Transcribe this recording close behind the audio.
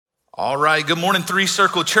All right, good morning, Three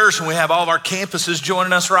Circle Church, and we have all of our campuses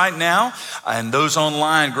joining us right now, and those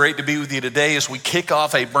online, great to be with you today as we kick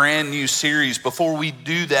off a brand new series. Before we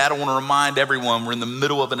do that, I want to remind everyone we're in the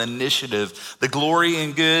middle of an initiative, the Glory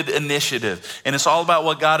and Good Initiative, and it's all about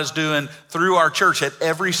what God is doing through our church at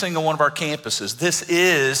every single one of our campuses. This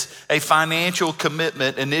is a financial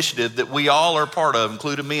commitment initiative that we all are part of,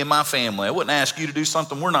 including me and my family. I wouldn't ask you to do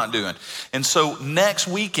something we're not doing. And so next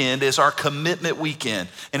weekend is our commitment weekend,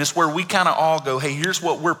 and it's where we kind of all go, hey, here's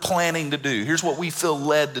what we're planning to do. Here's what we feel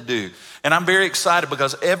led to do. And I'm very excited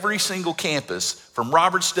because every single campus, from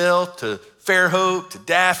Robertsdale to Fairhope to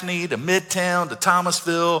Daphne to Midtown to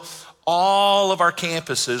Thomasville, all of our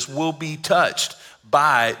campuses will be touched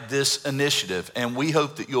by this initiative. And we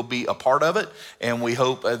hope that you'll be a part of it. And we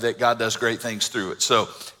hope that God does great things through it. So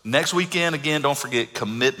next weekend, again, don't forget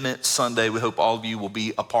Commitment Sunday. We hope all of you will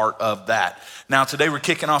be a part of that. Now, today we're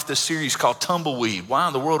kicking off this series called Tumbleweed. Why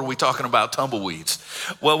in the world are we talking about tumbleweeds?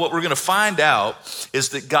 Well, what we're going to find out is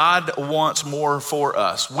that God wants more for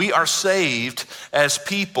us. We are saved as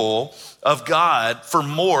people of God for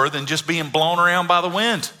more than just being blown around by the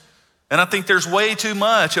wind. And I think there's way too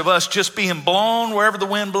much of us just being blown wherever the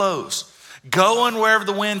wind blows, going wherever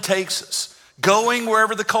the wind takes us, going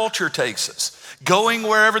wherever the culture takes us, going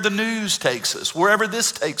wherever the news takes us, wherever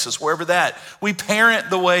this takes us, wherever that. We parent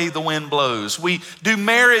the way the wind blows. We do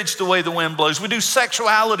marriage the way the wind blows. We do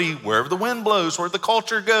sexuality wherever the wind blows, where the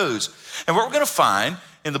culture goes. And what we're going to find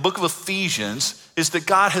in the book of Ephesians is that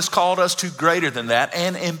God has called us to greater than that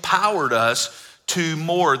and empowered us to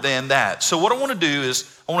more than that. So what I want to do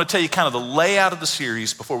is I want to tell you kind of the layout of the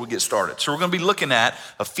series before we get started. So we're going to be looking at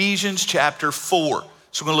Ephesians chapter 4.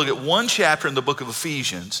 So we're going to look at one chapter in the book of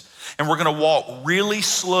Ephesians, and we're going to walk really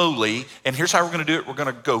slowly. And here's how we're going to do it. We're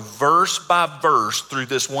going to go verse by verse through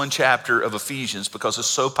this one chapter of Ephesians because it's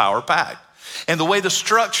so power-packed. And the way the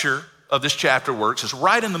structure of this chapter works is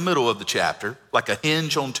right in the middle of the chapter, like a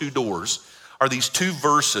hinge on two doors, are these two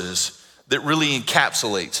verses that really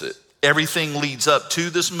encapsulates it. Everything leads up to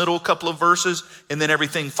this middle couple of verses, and then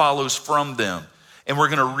everything follows from them. And we're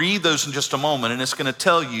going to read those in just a moment, and it's going to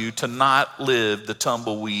tell you to not live the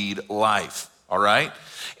tumbleweed life, all right?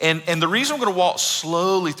 And the reason we're going to walk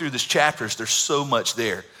slowly through this chapter is there's so much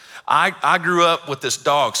there. I grew up with this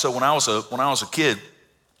dog, so when I was a kid,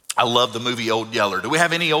 I loved the movie Old Yeller. Do we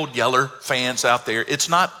have any Old Yeller fans out there? It's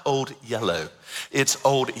not Old Yellow. It's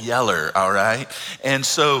Old Yeller, all right? And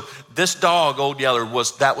so this dog, Old Yeller,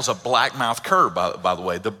 was a blackmouth cur, by the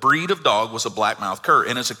way. The breed of dog was a blackmouth cur.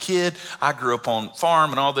 And as a kid, I grew up on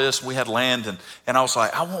farm and all this. We had land, and I was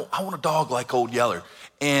like, I want a dog like Old Yeller.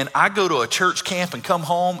 And I go to a church camp and come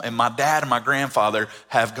home, and my dad and my grandfather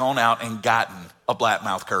have gone out and gotten a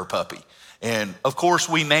blackmouth cur puppy. And, of course,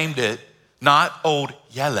 we named it not Old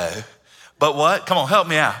Yellow, but what? Come on, help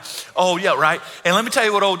me out. Oh, yeah, right? And let me tell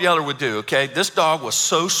you what Old Yeller would do, okay? This dog was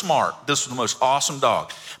so smart. This was the most awesome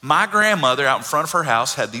dog. My grandmother out in front of her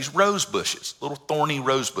house had these rose bushes, little thorny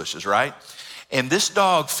rose bushes, right? And this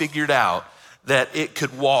dog figured out that it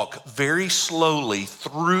could walk very slowly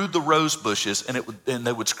through the rose bushes and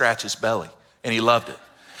they would scratch his belly, and he loved it.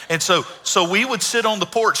 And so we would sit on the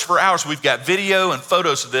porch for hours. We've got video and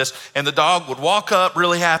photos of this, and the dog would walk up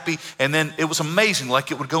really happy, and then it was amazing,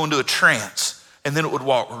 like it would go into a trance, and then it would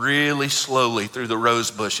walk really slowly through the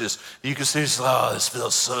rose bushes. You could see, oh, this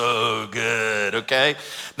feels so good, okay?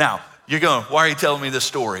 Now, you're going, why are you telling me this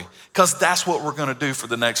story? Because that's what we're going to do for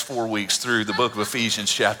the next 4 weeks through the book of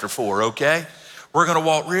Ephesians chapter 4, okay? We're going to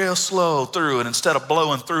walk real slow through it. Instead of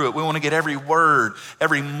blowing through it, we want to get every word,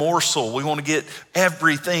 every morsel. We want to get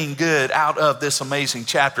everything good out of this amazing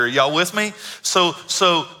chapter. Y'all with me? So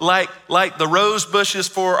like the rose bushes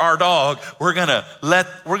for our dog, we're going to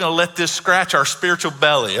let this scratch our spiritual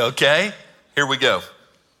belly, okay? Here we go.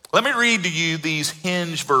 Let me read to you these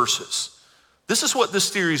hinge verses. This is what this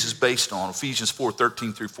series is based on, Ephesians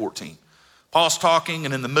 4:13 through 14. Paul's talking,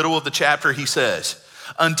 and in the middle of the chapter, he says,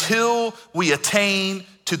 until we attain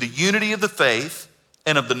to the unity of the faith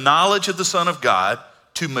and of the knowledge of the Son of God,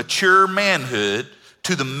 to mature manhood,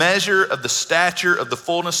 to the measure of the stature of the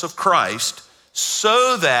fullness of Christ,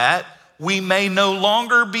 so that we may no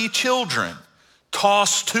longer be children,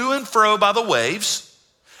 tossed to and fro by the waves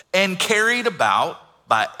and carried about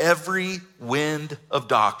by every wind of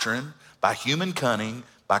doctrine, by human cunning,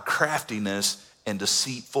 by craftiness and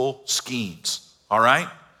deceitful schemes. All right?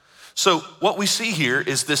 So what we see here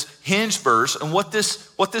is this hinge verse, and what this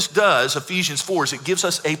does, Ephesians 4, is it gives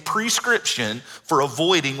us a prescription for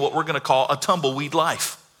avoiding what we're going to call a tumbleweed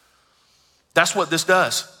life. That's what this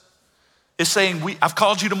does. It's saying, I've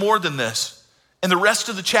called you to more than this. And the rest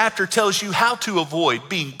of the chapter tells you how to avoid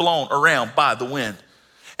being blown around by the wind.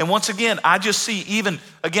 And once again, I just see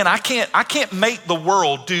I can't make the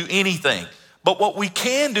world do anything. But what we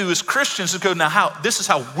can do as Christians is go, this is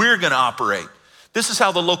how we're gonna operate. This is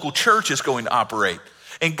how the local church is going to operate.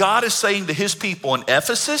 And God is saying to his people in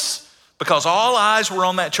Ephesus, because all eyes were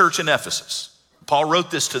on that church in Ephesus. Paul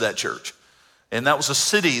wrote this to that church. And that was a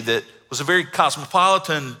city that was a very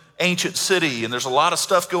cosmopolitan, ancient city. And there's a lot of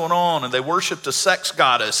stuff going on. And they worshiped a sex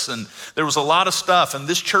goddess. And there was a lot of stuff. And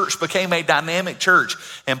this church became a dynamic church.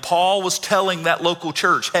 And Paul was telling that local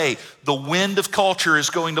church, hey, the wind of culture is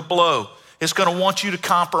going to blow. It's going to want you to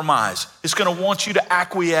compromise. It's going to want you to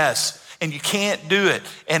acquiesce. And you can't do it.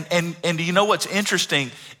 And do you know what's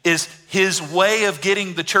interesting is his way of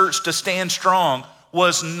getting the church to stand strong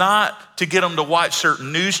was not to get them to watch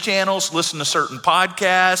certain news channels, listen to certain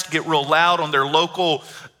podcasts, get real loud on their local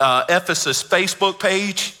Ephesus Facebook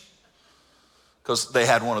page, because they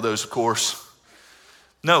had one of those, of course.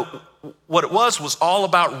 No, what it was all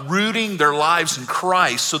about rooting their lives in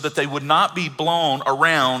Christ so that they would not be blown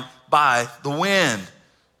around by the wind.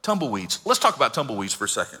 Tumbleweeds. Let's talk about tumbleweeds for a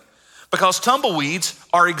second. Because tumbleweeds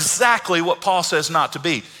are exactly what Paul says not to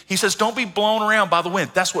be. He says, don't be blown around by the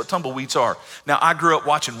wind. That's what tumbleweeds are. Now, I grew up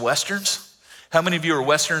watching Westerns. How many of you are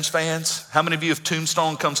Westerns fans? How many of you, if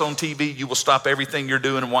Tombstone comes on TV, you will stop everything you're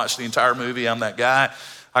doing and watch the entire movie? I'm that guy.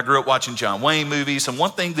 I grew up watching John Wayne movies. And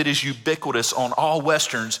one thing that is ubiquitous on all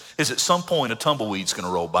Westerns is at some point a tumbleweed's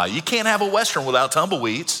gonna roll by. You can't have a Western without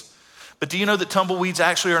tumbleweeds. But do you know that tumbleweeds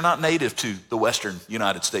actually are not native to the Western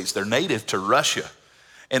United States? They're native to Russia.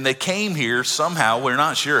 And they came here somehow, we're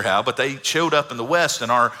not sure how, but they showed up in the West, and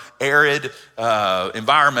our arid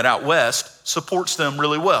environment out West supports them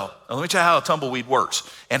really well. Now, let me tell you how a tumbleweed works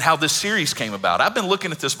and how this series came about. I've been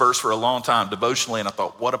looking at this verse for a long time devotionally, and I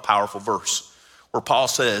thought, what a powerful verse, where Paul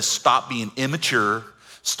says, stop being immature,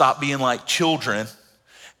 stop being like children,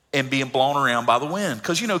 and being blown around by the wind.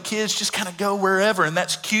 Because, kids just kind of go wherever, and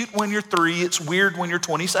that's cute when you're 3, it's weird when you're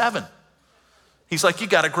 27. He's like, you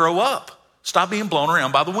got to grow up. Stop being blown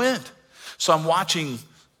around by the wind. So I'm watching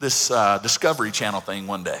this Discovery Channel thing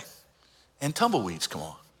one day, and tumbleweeds come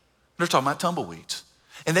on. They're talking about tumbleweeds.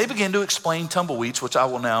 And they begin to explain tumbleweeds, which I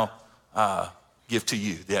will now give to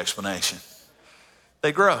you, the explanation.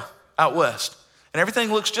 They grow out west, and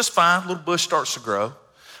everything looks just fine. A little bush starts to grow.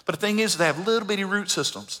 But the thing is, they have little bitty root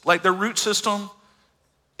systems. Like their root system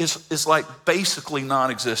is like basically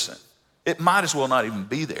non-existent. It might as well not even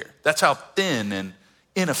be there. That's how thin and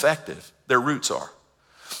ineffective their roots are.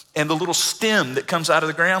 And the little stem that comes out of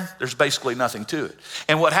the ground, there's basically nothing to it.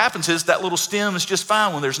 And what happens is that little stem is just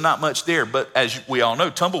fine when there's not much there. But as we all know,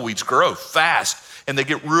 tumbleweeds grow fast and they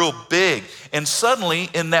get real big. And suddenly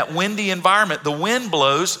in that windy environment, the wind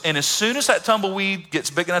blows. And as soon as that tumbleweed gets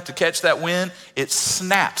big enough to catch that wind, it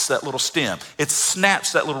snaps that little stem. It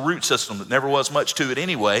snaps that little root system that never was much to it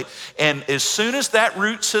anyway. And as soon as that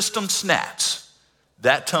root system snaps,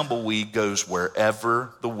 that tumbleweed goes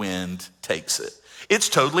wherever the wind takes it. It's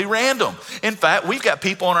totally random. In fact, we've got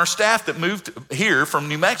people on our staff that moved here from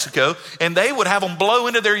New Mexico, and they would have them blow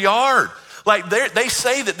into their yard. Like they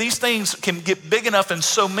say that these things can get big enough, and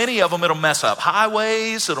so many of them, it'll mess up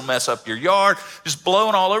highways, it'll mess up your yard, just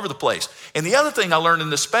blowing all over the place. And the other thing I learned in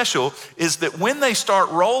this special is that when they start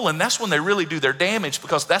rolling, that's when they really do their damage,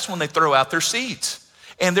 because that's when they throw out their seeds.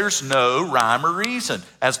 And there's no rhyme or reason.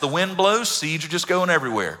 As the wind blows, seeds are just going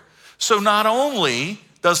everywhere. So not only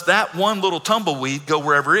does that one little tumbleweed go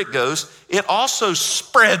wherever it goes, it also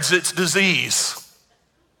spreads its disease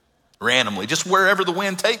randomly, just wherever the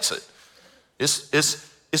wind takes it.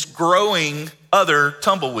 It's growing other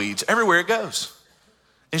tumbleweeds everywhere it goes.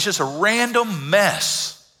 It's just a random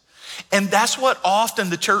mess. And that's what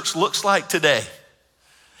often the church looks like today.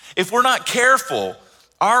 If we're not careful,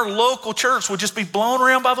 our local church will just be blown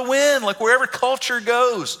around by the wind, like wherever culture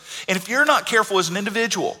goes. And if you're not careful as an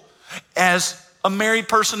individual, as a married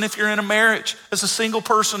person, if you're in a marriage, as a single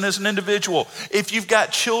person, as an individual, if you've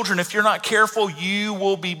got children, if you're not careful, you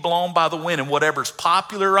will be blown by the wind. And whatever's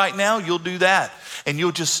popular right now, you'll do that. And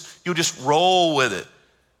you'll just roll with it,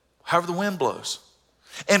 however the wind blows.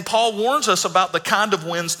 And Paul warns us about the kind of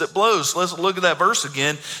winds that blows. Let's look at that verse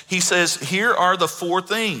again. He says, here are the 4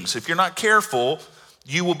 things. If you're not careful,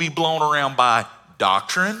 you will be blown around by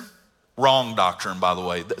doctrine, wrong doctrine, by the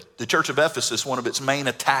way. The church of Ephesus, one of its main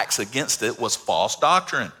attacks against it was false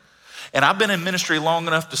doctrine. And I've been in ministry long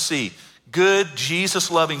enough to see good,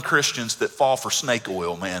 Jesus-loving Christians that fall for snake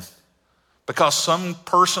oil, man. Because some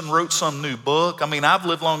person wrote some new book. I mean, I've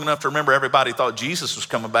lived long enough to remember everybody thought Jesus was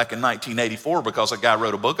coming back in 1984 because a guy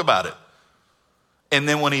wrote a book about it. And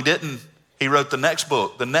then when he didn't, he wrote the next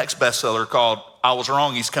book, the next bestseller called I Was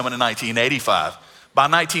Wrong, He's Coming in 1985. By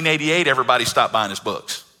 1988, everybody stopped buying his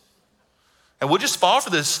books. And we'll just fall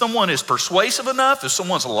for this. If someone is persuasive enough, if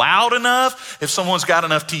someone's loud enough, if someone's got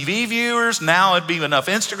enough TV viewers, now it'd be enough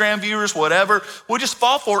Instagram viewers, whatever, we'll just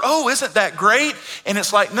fall for it. Oh, isn't that great? And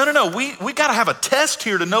it's like, no, we got to have a test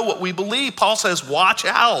here to know what we believe. Paul says, watch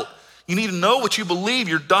out. You need to know what you believe,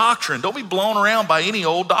 your doctrine. Don't be blown around by any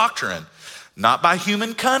old doctrine, not by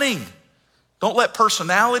human cunning. Don't let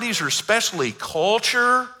personalities or especially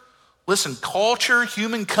culture, listen, culture,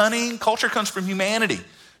 human cunning, culture comes from humanity.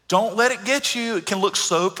 Don't let it get you. It can look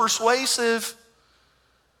so persuasive.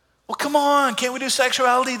 Well, come on, can't we do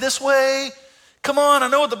sexuality this way? Come on, I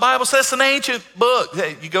know what the Bible says. It's an ancient book.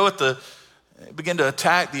 Hey, you go begin to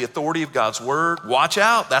attack the authority of God's word. Watch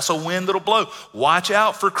out, that's a wind that'll blow. Watch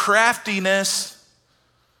out for craftiness.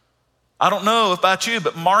 I don't know about you,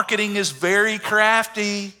 but marketing is very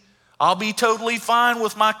crafty. I'll be totally fine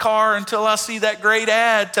with my car until I see that great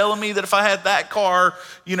ad telling me that if I had that car,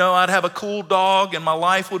 I'd have a cool dog and my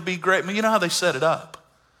life would be great. I mean, you know how they set it up.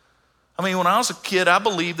 I mean, when I was a kid, I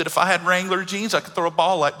believed that if I had Wrangler jeans, I could throw a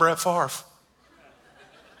ball like Brett Favre.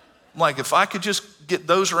 Like, if I could just get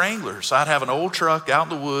those Wranglers, I'd have an old truck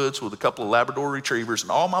out in the woods with a couple of Labrador retrievers, and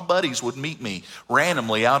all my buddies would meet me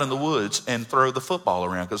randomly out in the woods and throw the football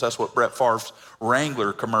around, because that's what Brett Favre's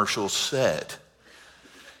Wrangler commercials said.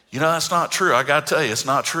 That's not true. I got to tell you, it's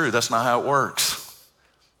not true. That's not how it works.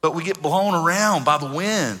 But we get blown around by the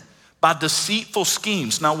wind, by deceitful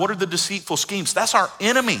schemes. Now, what are the deceitful schemes? That's our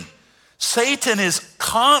enemy. Satan is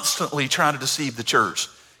constantly trying to deceive the church,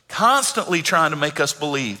 constantly trying to make us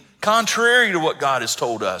believe, contrary to what God has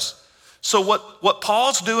told us. So what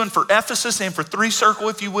Paul's doing for Ephesus and for Three Circle,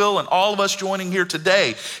 if you will, and all of us joining here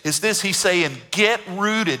today is this. He's saying, get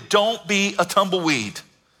rooted. Don't be a tumbleweed.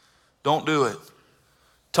 Don't do it.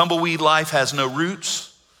 Tumbleweed life has no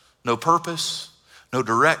roots, no purpose, no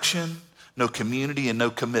direction, no community, and no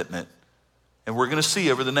commitment. And we're going to see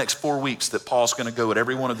over the next 4 weeks that Paul's going to go at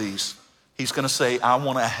every one of these. He's going to say, I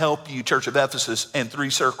want to help you, Church of Ephesus and Three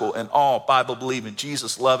Circle and all Bible-believing,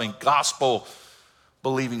 Jesus-loving,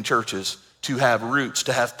 gospel-believing churches to have roots,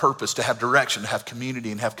 to have purpose, to have direction, to have community,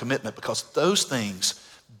 and have commitment, because those things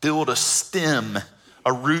build a stem,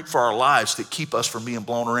 a root for our lives that keep us from being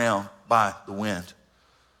blown around by the wind.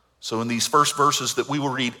 So in these first verses that we will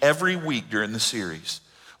read every week during the series,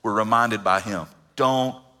 we're reminded by him,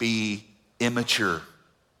 don't be immature.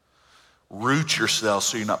 Root yourself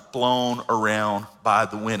so you're not blown around by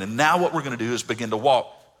the wind. And now what we're going to do is begin to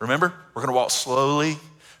walk. Remember, we're going to walk slowly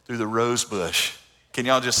through the rose bush. Can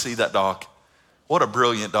y'all just see that dog? What a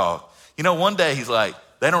brilliant dog. One day he's like,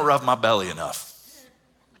 they don't rub my belly enough,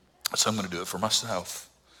 so I'm going to do it for myself.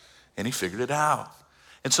 And he figured it out.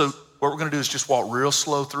 And so what we're going to do is just walk real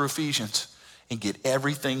slow through Ephesians and get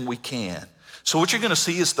everything we can. So what you're going to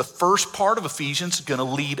see is the first part of Ephesians is going to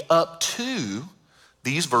lead up to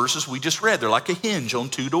these verses we just read. They're like a hinge on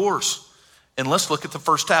two doors. And let's look at the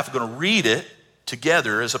first half. We're going to read it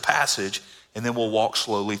together as a passage, and then we'll walk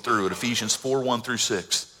slowly through it. Ephesians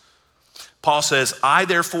 4:1-6. Paul says, I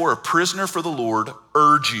therefore, a prisoner for the Lord,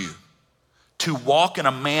 urge you to walk in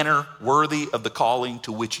a manner worthy of the calling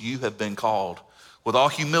to which you have been called, with all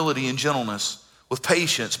humility and gentleness, with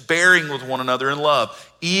patience, bearing with one another in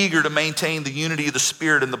love, eager to maintain the unity of the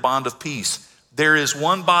Spirit and the bond of peace. There is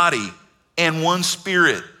one body and one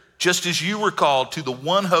Spirit, just as you were called to the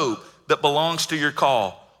one hope that belongs to your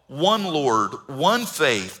call. One Lord, one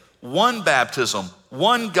faith, one baptism,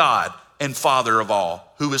 one God and Father of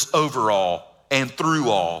all, who is over all and through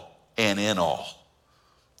all and in all.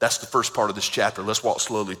 That's the first part of this chapter. Let's walk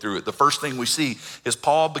slowly through it. The first thing we see is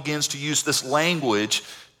Paul begins to use this language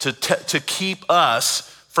to keep us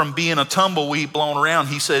from being a tumbleweed blown around.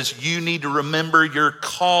 He says, you need to remember your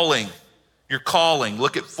calling. Your calling.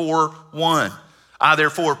 Look at 4:1. I,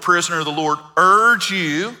 therefore, a prisoner of the Lord, urge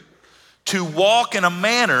you to walk in a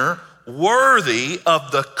manner worthy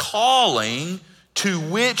of the calling to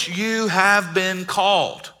which you have been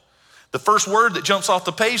called. The first word that jumps off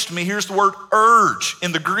the page to me, here's the word urge.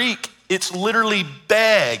 In the Greek, it's literally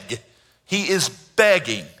beg. He is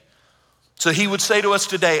begging. So he would say to us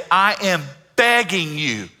today, I am begging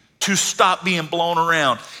you to stop being blown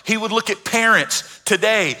around. He would look at parents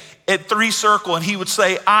today at Three Circle and he would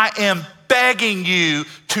say, I am begging you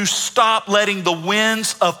to stop letting the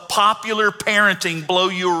winds of popular parenting blow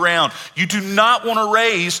you around. You do not want to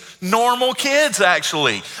raise normal kids,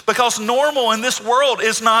 actually, because normal in this world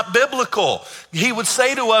is not biblical. He would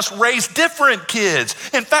say to us, raise different kids.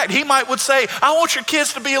 In fact, he would say, I want your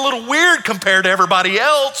kids to be a little weird compared to everybody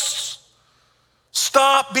else.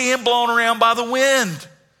 Stop being blown around by the wind.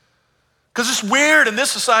 Because it's weird in this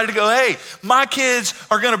society to go, hey, my kids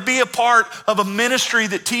are going to be a part of a ministry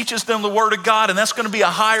that teaches them the Word of God, and that's going to be a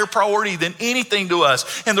higher priority than anything to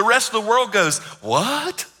us. And the rest of the world goes,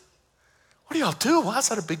 what? What do y'all do? Why is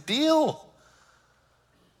that a big deal?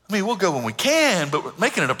 I mean, we'll go when we can, but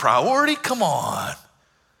making it a priority? Come on.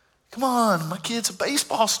 Come on, my kid's a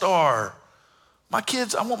baseball star.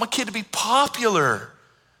 I want my kid to be popular.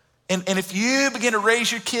 And if you begin to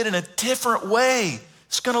raise your kid in a different way,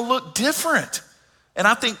 it's going to look different. And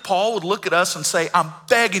I think Paul would look at us and say, I'm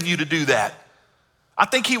begging you to do that. I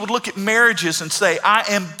think he would look at marriages and say, I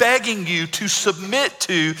am begging you to submit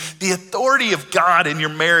to the authority of God in your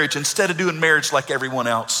marriage instead of doing marriage like everyone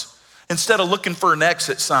else. Instead of looking for an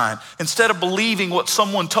exit sign, instead of believing what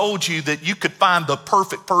someone told you that you could find the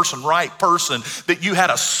perfect person, right person, that you had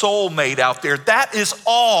a soulmate out there. That is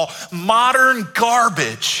all modern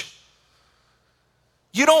garbage.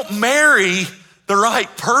 You don't marry the right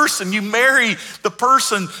person. You marry the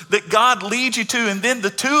person that God leads you to, and then the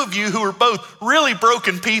two of you who are both really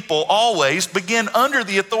broken people always begin under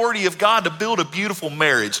the authority of God to build a beautiful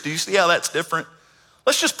marriage. Do you see how that's different?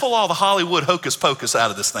 Let's just pull all the Hollywood hocus pocus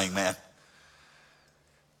out of this thing, man.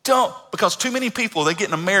 Because too many people, they get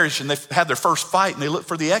in a marriage and they have their first fight and they look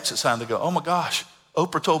for the exit sign. They go, oh my gosh,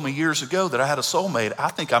 Oprah told me years ago that I had a soulmate. I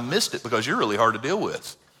think I missed it because you're really hard to deal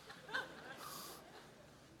with.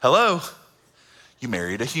 Hello? You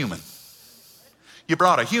married a human. You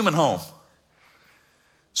brought a human home.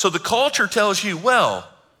 So the culture tells you, well,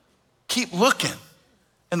 keep looking.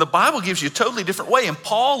 And the Bible gives you a totally different way. And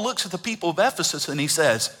Paul looks at the people of Ephesus and he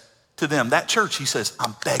says to them, that church, he says,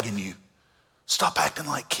 I'm begging you, stop acting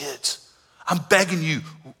like kids. I'm begging you,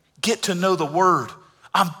 get to know the word.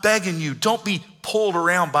 I'm begging you, don't be pulled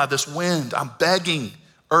around by this wind. I'm begging,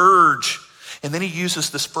 urge. And then he uses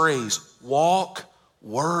this phrase, walk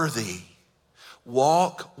worthy.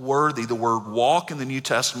 Walk worthy. The word walk in the New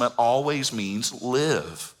Testament always means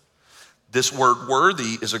live. This word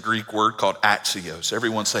worthy is a Greek word called axios.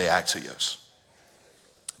 Everyone say axios.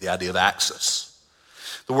 The idea of axis.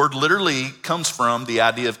 The word literally comes from the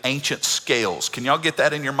idea of ancient scales. Can y'all get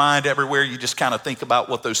that in your mind everywhere? You just kind of think about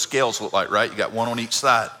what those scales look like, right? You got one on each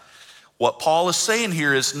side. What Paul is saying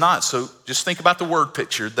here is not, so just think about the word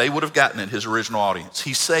picture. They would have gotten it, his original audience.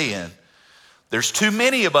 He's saying, there's too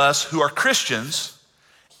many of us who are Christians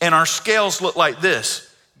and our scales look like this.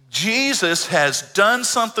 Jesus has done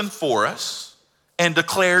something for us and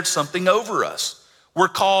declared something over us. We're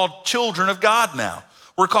called children of God now.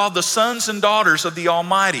 We're called the sons and daughters of the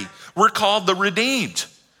Almighty. We're called the redeemed.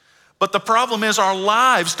 But the problem is our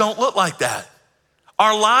lives don't look like that.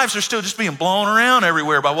 Our lives are still just being blown around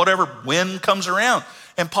everywhere by whatever wind comes around.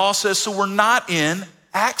 And Paul says, so we're not in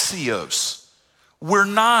axios.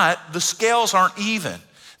 The scales aren't even.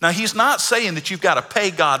 Now, he's not saying that you've got to pay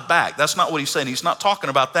God back. That's not what he's saying. He's not talking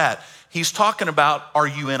about that. He's talking about, are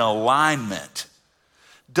you in alignment?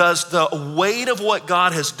 Does the weight of what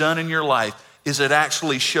God has done in your life, is it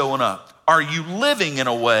actually showing up? Are you living in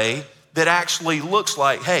a way that actually looks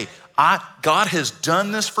like, hey, God has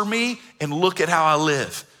done this for me, and look at how I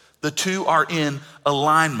live. The two are in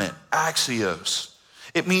alignment, axios.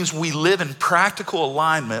 It means we live in practical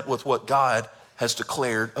alignment with what God has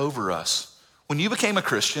declared over us. When you became a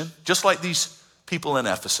Christian, just like these people in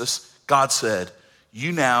Ephesus, God said,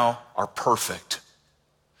 you now are perfect.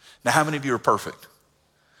 Now, how many of you are perfect?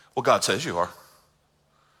 Well, God says you are.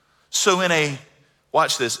 So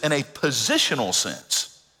watch this, in a positional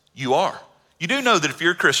sense, you are. You do know that if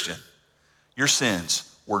you're a Christian, your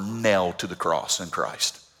sins were nailed to the cross in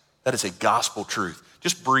Christ. That is a gospel truth.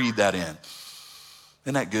 Just breathe that in.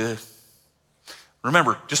 Isn't that good?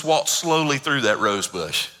 Remember, just walk slowly through that rose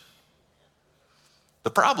bush.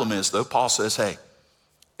 The problem is, though, Paul says, hey,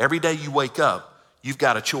 every day you wake up, you've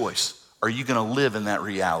got a choice. Are you going to live in that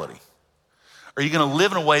reality? Are you going to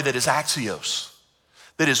live in a way that is axios,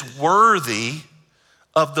 that is worthy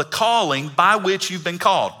of the calling by which you've been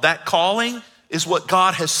called? That calling is what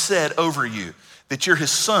God has said over you, that you're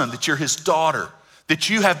his son, that you're his daughter, that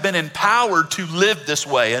you have been empowered to live this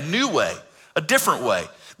way, a new way, a different way,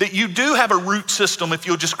 that you do have a root system if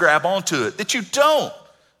you'll just grab onto it, that you don't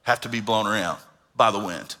have to be blown around by the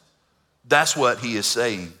wind. That's what he is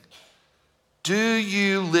saying. Do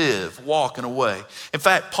you live walking away? In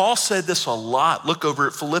fact, Paul said this a lot. Look over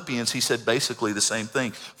at Philippians. He said basically the same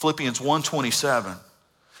thing. Philippians 1:27.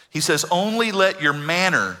 He says, only let your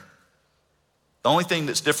manner, the only thing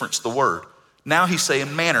that's different is the word. Now he's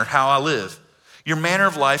saying manner, how I live. Your manner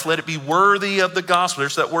of life, let it be worthy of the gospel.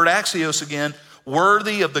 There's that word axios again,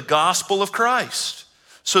 worthy of the gospel of Christ.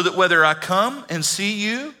 So that whether I come and see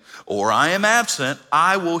you or I am absent,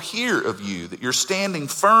 I will hear of you, that you're standing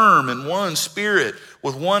firm in one spirit,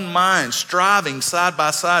 with one mind, striving side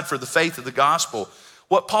by side for the faith of the gospel.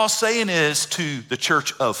 What Paul's saying is to the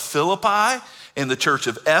church of Philippi and the church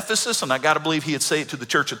of Ephesus, and I got to believe he'd say it to the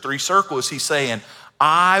church of Three Circles, he's saying,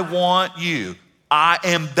 I want you, I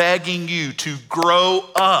am begging you to grow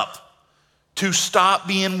up, to stop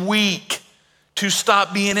being weak, to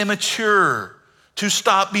stop being immature, to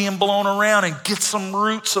stop being blown around and get some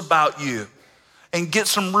roots about you and get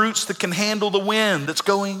some roots that can handle the wind that's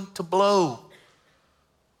going to blow.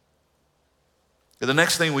 The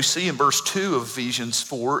next thing we see in verse 2 of Ephesians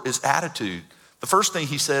 4 is attitude. The first thing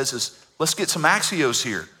he says is, let's get some axios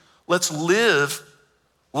here. Let's live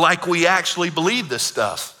like we actually believe this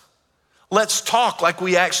stuff. Let's talk like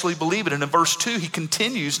we actually believe it. And in verse 2, he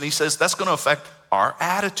continues and he says that's going to affect our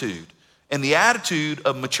attitude. And the attitude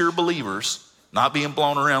of mature believers, not being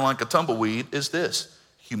blown around like a tumbleweed, is this: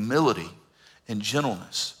 humility and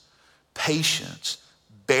gentleness, patience,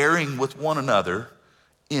 bearing with one another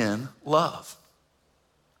in love.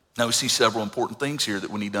 Now we see several important things here that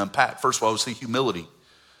we need to unpack. First of all, we see humility.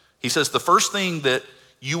 He says the first thing that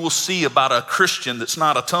you will see about a Christian that's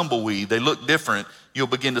not a tumbleweed, they look different, you'll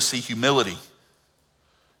begin to see humility.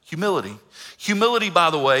 Humility. Humility,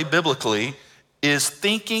 by the way, biblically, is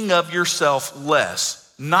thinking of yourself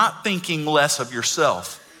less, not thinking less of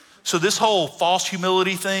yourself. So this whole false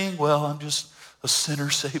humility thing, well, I'm just a sinner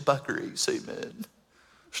saved by grace, amen.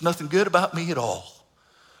 There's nothing good about me at all.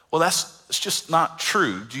 Well, it's just not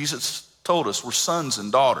true. Jesus told us we're sons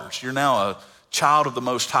and daughters. You're now a child of the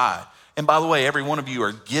Most High. And by the way, every one of you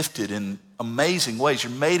are gifted in amazing ways.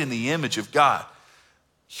 You're made in the image of God.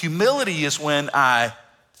 Humility is when I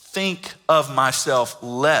think of myself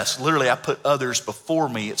less. Literally, I put others before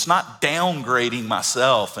me. It's not downgrading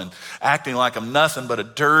myself and acting like I'm nothing but a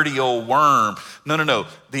dirty old worm. No.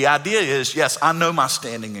 The idea is, yes, I know my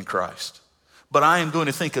standing in Christ, but I am going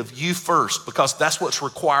to think of you first, because that's what's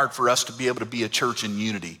required for us to be able to be a church in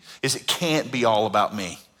unity, is it can't be all about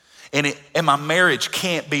me. And my marriage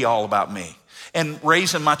can't be all about me. And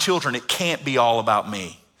raising my children, it can't be all about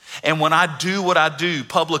me. And when I do what I do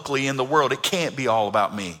publicly in the world, it can't be all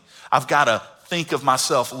about me. I've got to think of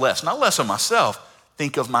myself less. Not less of myself,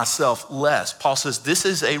 think of myself less. Paul says this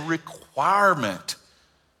is a requirement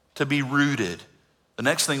to be rooted. The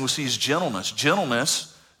next thing we see is gentleness.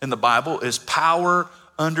 Gentleness in the Bible is power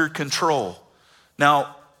under control.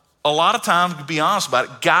 Now, a lot of times, to be honest about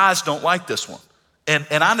it, guys don't like this one. And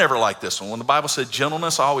I never liked this one. When the Bible said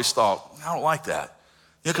gentleness, I always thought, I don't like that.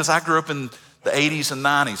 Because I grew up in the 80s and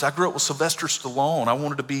 90s. I grew up with Sylvester Stallone. I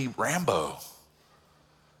wanted to be Rambo.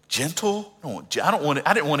 Gentle?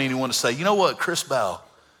 I didn't want anyone to say, you know what, Chris Bell,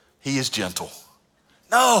 he is gentle.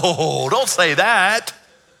 No, don't say that.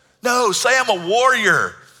 No, say I'm a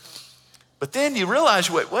warrior. But then you realize,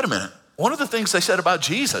 wait a minute. One of the things they said about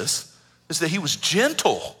Jesus is that he was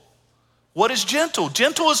gentle. What is gentle?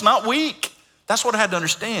 Gentle is not weak. That's what I had to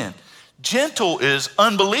understand. Gentle is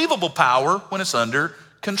unbelievable power when it's under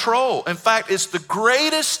control. In fact, it's the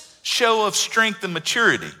greatest show of strength and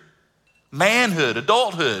maturity. Manhood,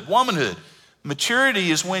 adulthood, womanhood.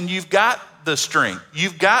 Maturity is when you've got the strength,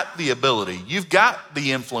 you've got the ability, you've got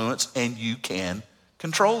the influence, and you can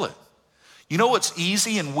control it. You know what's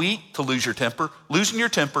easy and weak? To lose your temper. Losing your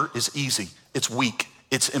temper is easy. It's weak.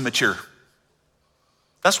 It's immature.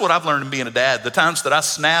 That's what I've learned in being a dad. The times that I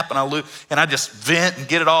snap and I lose and I just vent and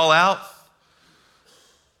get it all out,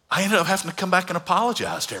 I ended up having to come back and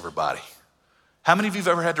apologize to everybody. How many of you have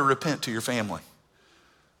ever had to repent to your family?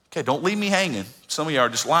 Okay, don't leave me hanging. Some of you are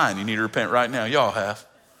just lying. You need to repent right now. Y'all have.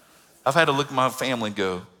 I've had to look at my family and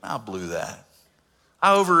go, I blew that.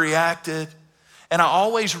 I overreacted. And I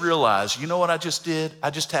always realize, you know what I just did?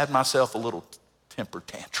 I just had myself a little temper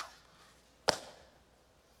tantrum.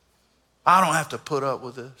 I don't have to put up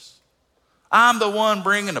with this. I'm the one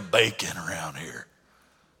bringing the bacon around here,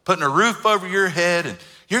 putting a roof over your head, and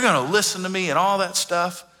you're going to listen to me and all that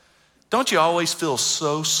stuff. Don't you always feel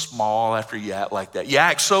so small after you act like that? You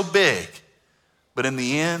act so big, but in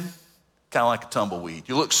the end, kind of like a tumbleweed.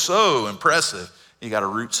 You look so impressive. You got a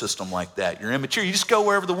root system like that. You're immature. You just go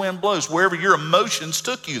wherever the wind blows, wherever your emotions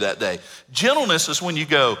took you that day. Gentleness is when you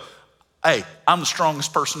go, hey, I'm the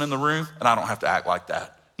strongest person in the room, and I don't have to act like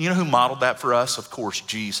that. You know who modeled that for us? Of course,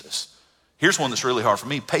 Jesus. Here's one that's really hard for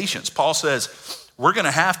me, patience. Paul says, we're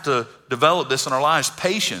gonna have to develop this in our lives,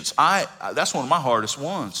 patience. That's one of my hardest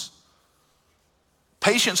ones.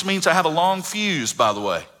 Patience means I have a long fuse, by the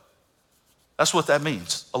way. That's what that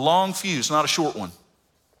means, a long fuse, not a short one.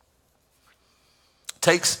 It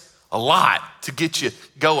takes a lot to get you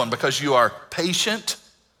going because you are patient.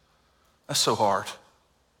 That's so hard.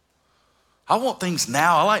 I want things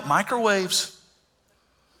now. I like microwaves.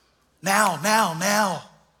 Now.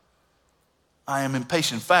 I am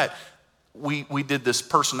impatient. In fact, we did this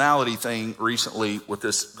personality thing recently with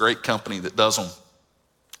this great company that does them.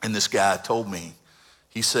 And this guy told me,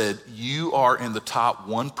 he said, you are in the top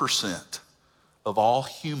 1% of all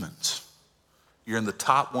humans. You're in the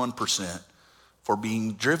top 1% for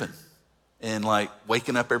being driven and like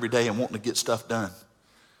waking up every day and wanting to get stuff done.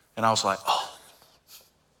 And I was like, oh.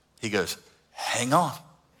 He goes, hang on.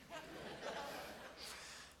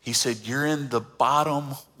 He said, you're in the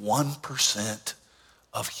bottom 1%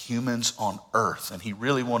 of humans on earth. And he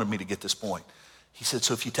really wanted me to get this point. He said,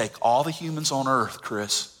 so if you take all the humans on earth,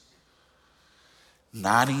 Chris,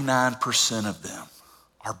 99% of them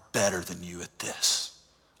are better than you at this.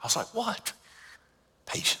 I was like, what?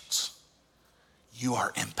 Patience. You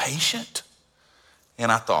are impatient?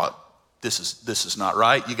 And I thought, this is not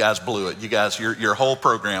right. You guys blew it. You guys, your whole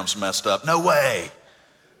program's messed up. No way.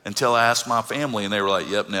 Until I asked my family and they were like,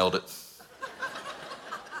 yep, nailed it.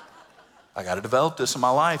 I got to develop this in my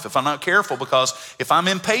life if I'm not careful, because if I'm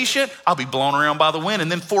impatient, I'll be blown around by the wind.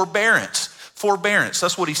 And then forbearance,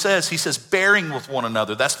 that's what he says. He says bearing with one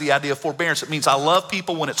another. That's the idea of forbearance. It means I love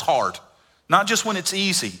people when it's hard, not just when it's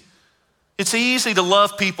easy. It's easy to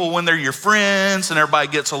love people when they're your friends and everybody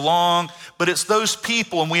gets along, but it's those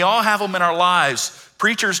people, and we all have them in our lives.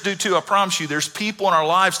 Preachers do too, I promise you. There's people in our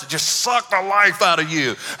lives that just suck the life out of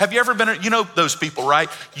you. Have you ever been, you know those people, right?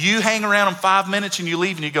 You hang around them 5 minutes and you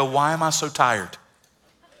leave and you go, why am I so tired?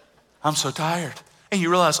 I'm so tired. And you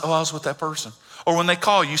realize, oh, I was with that person. Or when they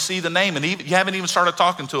call, you see the name and you haven't even started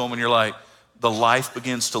talking to them and you're like, the life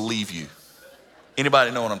begins to leave you. Anybody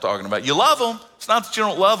know what I'm talking about? You love them. It's not that you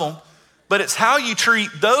don't love them, but it's how you treat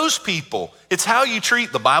those people. It's how you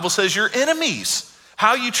treat, the Bible says, your enemies.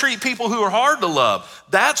 How you treat people who are hard to love.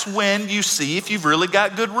 That's when you see if you've really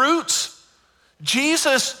got good roots.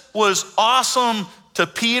 Jesus was awesome to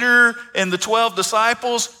Peter and the 12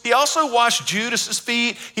 disciples. He also washed Judas's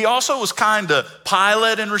feet. He also was kind to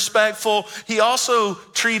Pilate and respectful. He also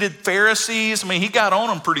treated Pharisees. I mean, he got on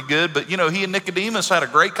them pretty good, but you know, he and Nicodemus had a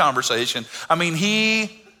great conversation. I mean,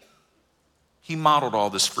 he modeled all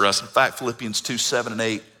this for us. In fact, Philippians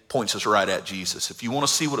 2:7-8 points us right at Jesus. If you want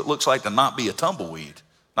to see what it looks like to not be a tumbleweed,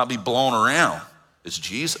 not be blown around, it's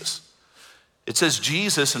Jesus. It says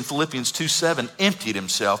Jesus in Philippians 2:7 emptied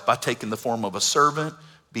himself by taking the form of a servant,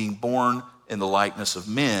 being born in the likeness of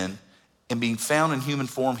men, and being found in human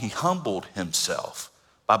form, he humbled himself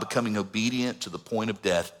by becoming obedient to the point of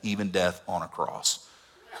death, even death on a cross.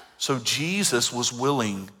 So Jesus was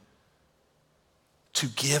willing to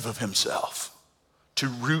give of himself, to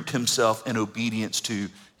root himself in obedience to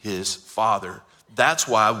his Father. That's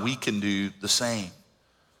why we can do the same.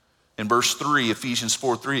 In verse 3, Ephesians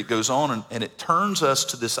 4:3, it goes on and it turns us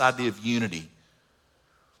to this idea of unity.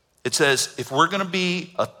 It says, if we're going to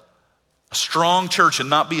be a strong church and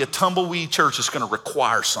not be a tumbleweed church, it's going to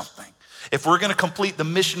require something. If we're going to complete the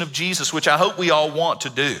mission of Jesus, which I hope we all want to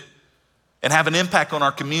do, and have an impact on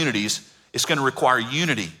our communities, it's going to require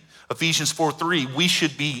unity. Ephesians 4:3, we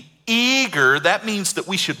should be eager. That means that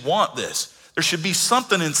we should want this. There should be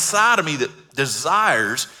something inside of me that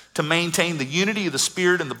desires to maintain the unity of the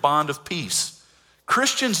Spirit and the bond of peace.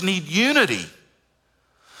 Christians need unity.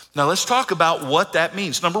 Now let's talk about what that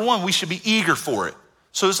means. Number one, we should be eager for it.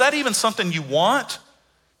 So is that even something you want?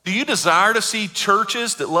 Do you desire to see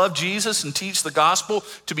churches that love Jesus and teach the gospel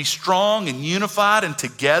to be strong and unified and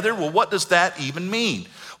together? Well, what does that even mean?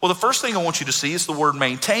 Well, the first thing I want you to see is the word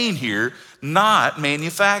maintain here, not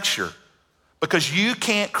manufacture. Because you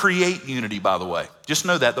can't create unity, by the way. Just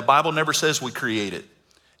know that. The Bible never says we create it.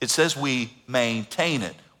 It says we maintain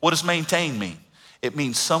it. What does maintain mean? It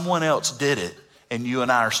means someone else did it and you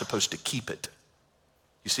and I are supposed to keep it.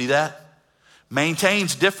 You see that?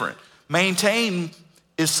 Maintain's different. Maintain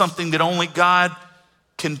is something that only God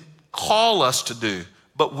can call us to do,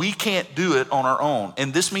 but we can't do it on our own.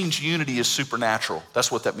 And this means unity is supernatural.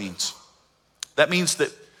 That's what that means. That means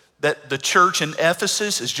that the church in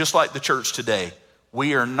Ephesus is just like the church today.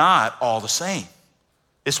 We are not all the same.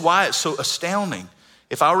 It's why it's so astounding.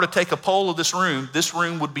 If I were to take a poll of this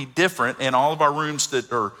room would be different in all of our rooms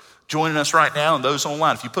that are joining us right now and those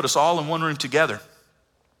online. If you put us all in one room together,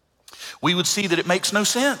 we would see that it makes no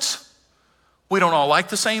sense. We don't all like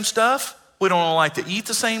the same stuff. We don't all like to eat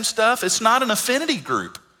the same stuff. It's not an affinity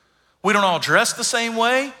group. We don't all dress the same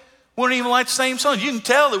way. We don't even like the same songs. You can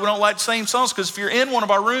tell that we don't like the same songs because if you're in one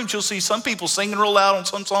of our rooms, you'll see some people singing real loud on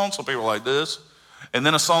some songs. Some people are like this. And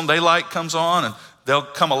then a song they like comes on and they'll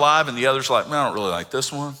come alive and the others are like, man, I don't really like this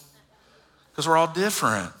one. Because we're all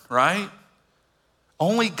different, right?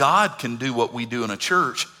 Only God can do what we do in a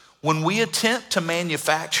church. When we attempt to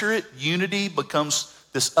manufacture it, unity becomes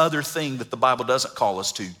this other thing that the Bible doesn't call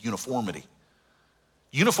us to, uniformity.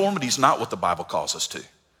 Uniformity is not what the Bible calls us to,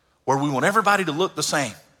 where we want everybody to look the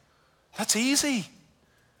same. That's easy.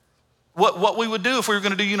 What we would do if we were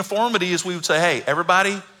going to do uniformity is we would say, hey,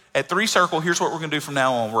 everybody at 3 Circle, here's what we're going to do from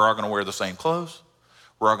now on. We're all going to wear the same clothes.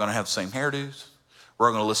 We're all going to have the same hairdos. We're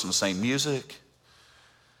all going to listen to the same music.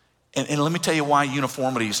 And let me tell you why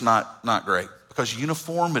uniformity is not great. Because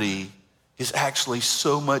uniformity is actually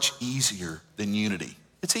so much easier than unity.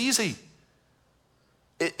 It's easy.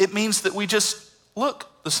 It means that we just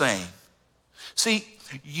look the same. See,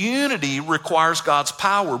 unity requires God's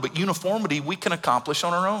power, but uniformity we can accomplish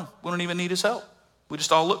on our own. We don't even need his help. We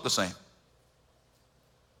just all look the same.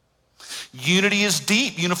 Unity is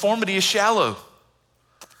deep, uniformity is shallow.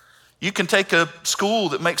 You can take a school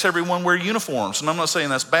that makes everyone wear uniforms, and I'm not saying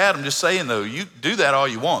that's bad, I'm just saying though, you do that all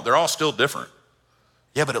you want. They're all still different.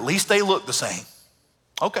 Yeah, but at least they look the same.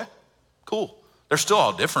 Okay, cool. They're still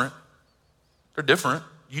all different. They're different.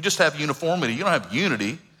 You just have uniformity. You don't have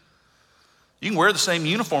unity. You can wear the same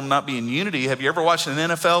uniform and not be in unity. Have you ever watched an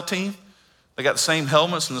NFL team? They got the same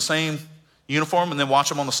helmets and the same uniform and then watch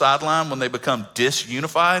them on the sideline when they become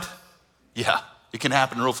disunified? Yeah, it can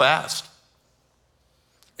happen real fast.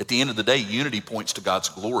 At the end of the day, unity points to God's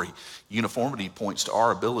glory. Uniformity points to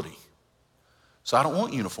our ability. So I don't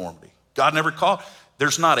want uniformity. God never called.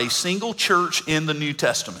 There's not a single church in the New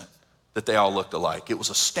Testament that they all looked alike. It was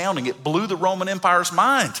astounding. It blew the Roman Empire's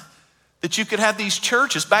mind that you could have these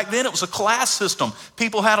churches. Back then it was a class system.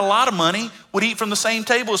 People had a lot of money, would eat from the same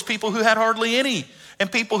table as people who had hardly any.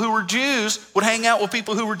 And people who were Jews would hang out with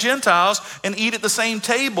people who were Gentiles and eat at the same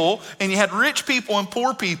table. And you had rich people and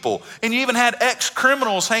poor people. And you even had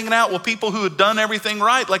ex-criminals hanging out with people who had done everything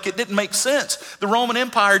right. Like it didn't make sense. The Roman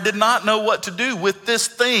Empire did not know what to do with this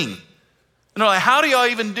thing. And they're like, how do y'all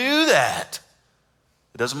even do that?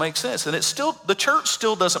 It doesn't make sense. And the church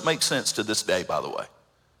still doesn't make sense to this day, by the way.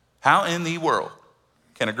 How in the world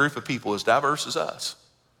can a group of people as diverse as us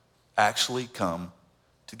actually come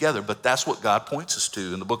together? But that's what God points us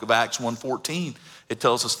to. In the book of Acts 1:14, it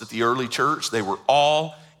tells us that the early church, they were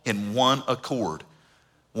all in one accord.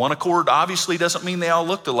 One accord obviously doesn't mean they all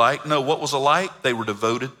looked alike. No, what was alike? They were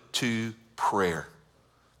devoted to prayer.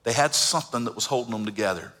 They had something that was holding them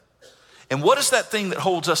together. And what is that thing that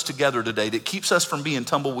holds us together today that keeps us from being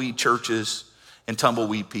tumbleweed churches and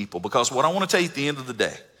tumbleweed people? Because what I want to tell you at the end of the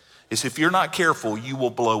day is if you're not careful, you will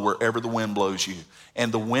blow wherever the wind blows you.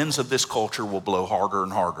 And the winds of this culture will blow harder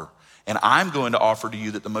and harder. And I'm going to offer to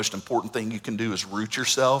you that the most important thing you can do is root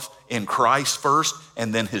yourself in Christ first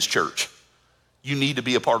and then his church. You need to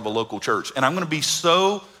be a part of a local church. And I'm going to be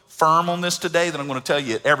so firm on this today that I'm going to tell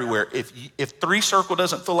you everywhere. If 3 Circle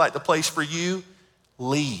doesn't feel like the place for you,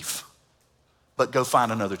 leave. But go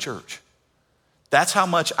find another church. That's how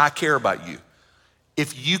much I care about you.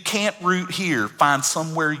 If you can't root here, find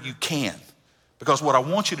somewhere you can. Because what I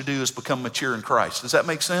want you to do is become mature in Christ. Does that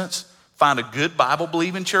make sense? Find a good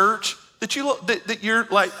Bible-believing church that you're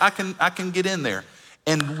like, I can get in there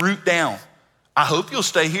and root down. I hope you'll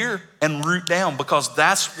stay here and root down because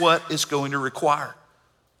that's what is going to require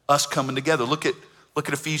us coming together. Look at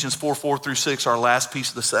Ephesians 4:4-6, our last piece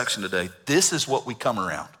of the section today. This is what we come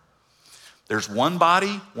around. There's one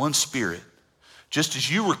body, one spirit. Just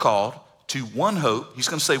as you were called to one hope, he's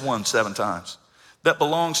going to say one 7 times, that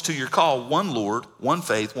belongs to your call, one Lord, one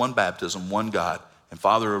faith, one baptism, one God, and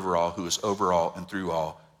Father over all, who is over all and through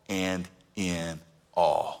all and in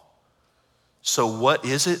all. So what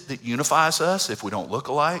is it that unifies us if we don't look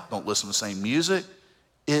alike, don't listen to the same music?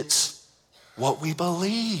 It's what we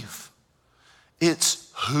believe.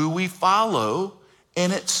 It's who we follow,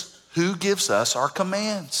 and it's who gives us our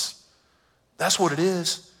commands. That's what it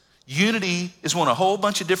is. Unity is when a whole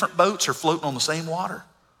bunch of different boats are floating on the same water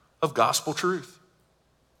of gospel truth.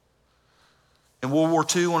 In World War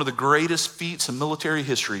II, one of the greatest feats in military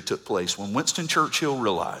history took place when Winston Churchill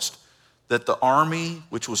realized that the army,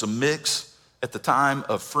 which was a mix at the time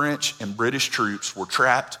of French and British troops, were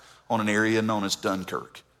trapped on an area known as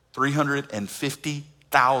Dunkirk.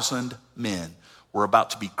 350,000 men were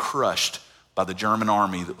about to be crushed by the German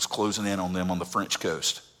army that was closing in on them on the French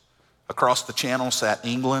coast. Across the channel sat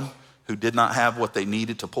England, who did not have what they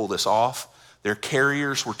needed to pull this off. Their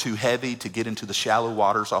carriers were too heavy to get into the shallow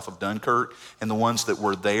waters off of Dunkirk, and the ones that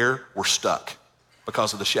were there were stuck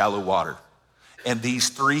because of the shallow water. And these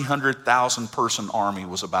 300,000 person army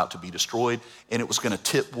was about to be destroyed, and it was going to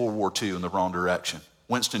tip World War II in the wrong direction.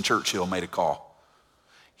 Winston Churchill made a call.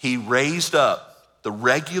 He raised up the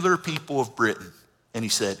regular people of Britain, and he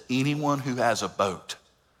said, anyone who has a boat,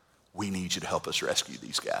 we need you to help us rescue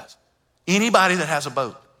these guys. Anybody that has a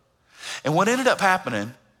boat. And what ended up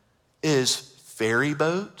happening is ferry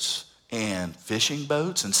boats and fishing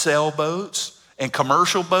boats and sailboats and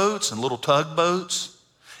commercial boats and little tugboats.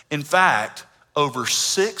 In fact, over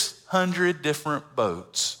 600 different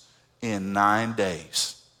boats in 9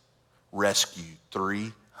 days rescued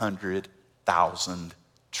 300,000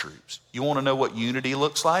 troops. You want to know what unity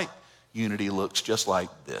looks like? Unity looks just like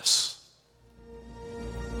this.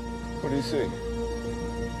 What do you see?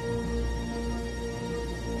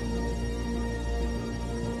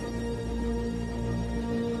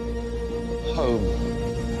 Home.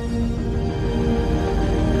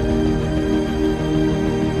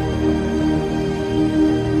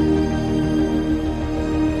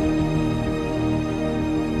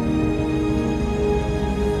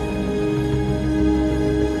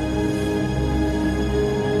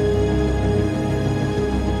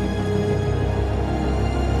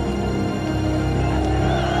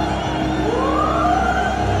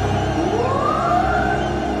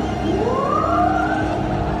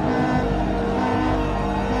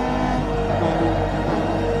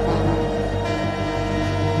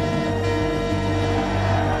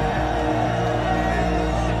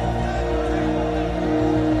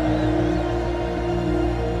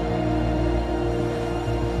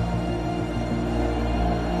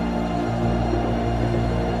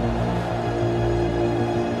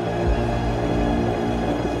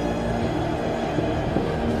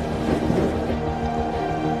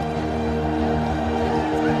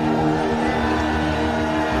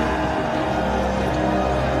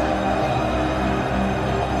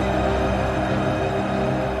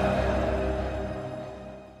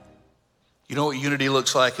 You know what unity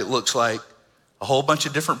looks like? It looks like a whole bunch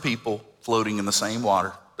of different people floating in the same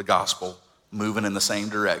water, the gospel, moving in the same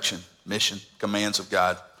direction, mission, commands of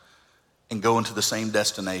God, and going to the same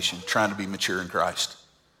destination, trying to be mature in Christ.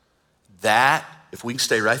 That, if we can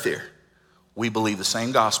stay right there, we believe the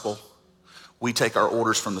same gospel, we take our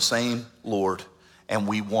orders from the same Lord, and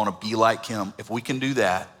we want to be like him. If we can do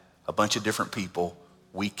that, a bunch of different people,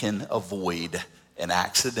 we can avoid an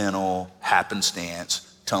accidental happenstance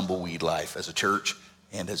tumbleweed life as a church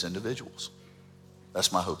and as individuals.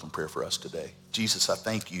 That's my hope and prayer for us today. Jesus, I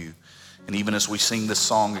thank you. And even as we sing this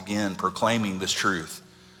song again, proclaiming this truth,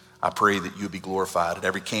 I pray that you be glorified at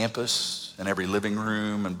every campus and every living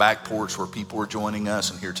room and back porch where people are joining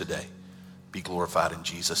us and here today. Be glorified in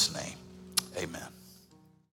Jesus' name. Amen.